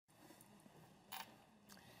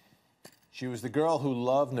She was the girl who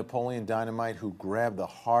loved Napoleon Dynamite, who grabbed the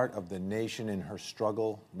heart of the nation in her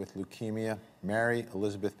struggle with leukemia. Mary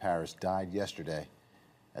Elizabeth Parris died yesterday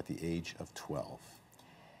at the age of 12.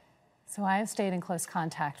 So I have stayed in close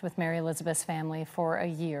contact with Mary Elizabeth's family for a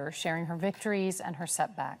year, sharing her victories and her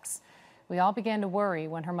setbacks. We all began to worry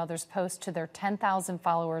when her mother's post to their 10,000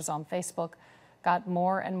 followers on Facebook got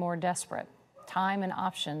more and more desperate. Time and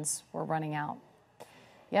options were running out.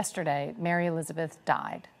 Yesterday, Mary Elizabeth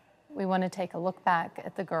died. We want to take a look back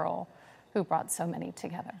at the girl who brought so many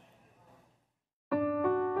together.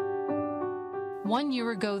 1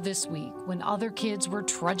 year ago this week, when other kids were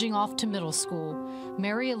trudging off to middle school,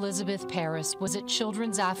 Mary Elizabeth Parris was at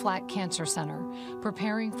Children's AFLAC Cancer Center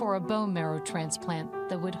preparing for a bone marrow transplant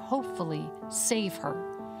that would hopefully save her.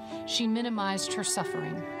 She minimized her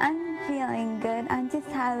suffering. I'm feeling good. I'm just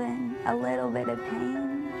having a little bit of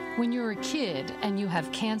pain. When you're a kid and you have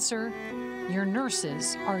cancer, your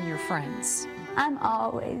nurses are your friends. I'm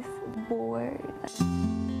always bored.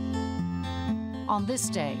 On this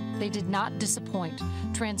day, they did not disappoint,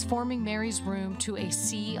 transforming Mary's room to a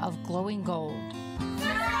sea of glowing gold.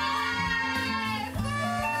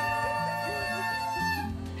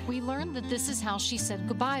 We learned that this is how she said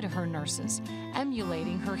goodbye to her nurses,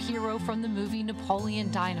 emulating her hero from the movie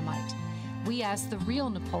Napoleon Dynamite. We asked the real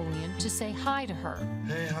Napoleon to say hi to her.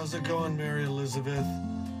 Hey, how's it going, Mary Elizabeth?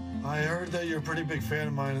 I heard that you're a pretty big fan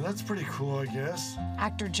of mine, and that's pretty cool, I guess.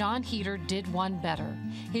 Actor Jon Heder did one better,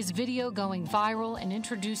 his video going viral and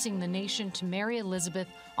introducing the nation to Mary Elizabeth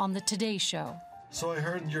on the Today Show. So I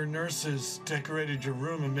heard your nurses decorated your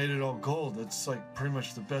room and made it all gold. It's like pretty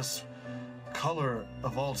much the best color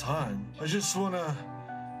of all time. I just want to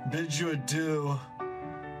bid you adieu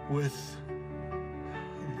with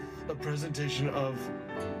a presentation of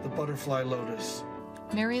the butterfly lotus.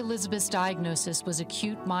 Mary Elizabeth's diagnosis was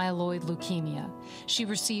acute myeloid leukemia. She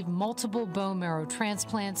received multiple bone marrow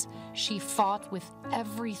transplants. She fought with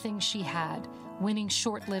everything she had, winning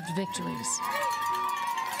short-lived victories.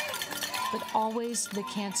 But always the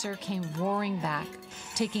cancer came roaring back,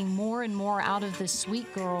 taking more and more out of this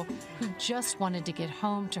sweet girl who just wanted to get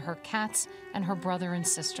home to her cats and her brother and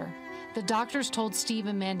sister. The doctors told Steve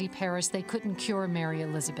and Mandy Parris they couldn't cure Mary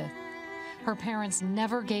Elizabeth. Her parents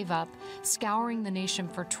never gave up, scouring the nation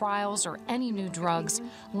for trials or any new drugs,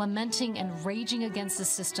 lamenting and raging against a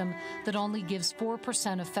system that only gives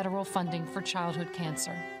 4% of federal funding for childhood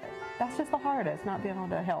cancer. That's just the hardest, not being able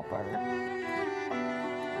to help her.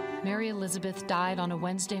 Mary Elizabeth died on a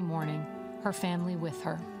Wednesday morning, her family with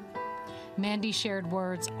her. Mandy shared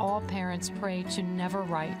words all parents pray to never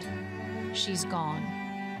write. She's gone.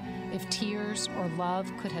 If tears or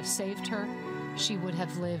love could have saved her, she would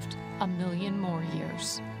have lived 1,000,000 more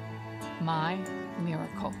years. My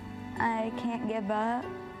miracle. I can't give up,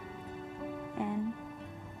 and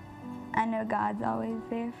I know God's always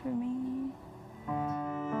there for me.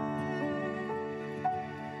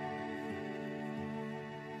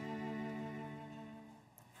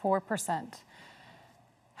 4%.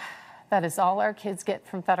 That is all our kids get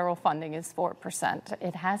from federal funding is 4%.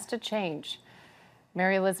 It has to change.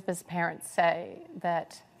 Mary Elizabeth's parents say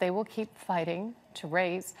that they will keep fighting to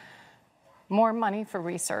raise more money for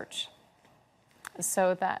research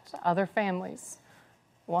so that other families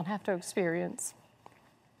won't have to experience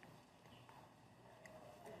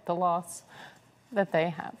the loss that they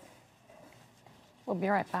have. We'll be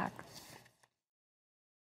right back.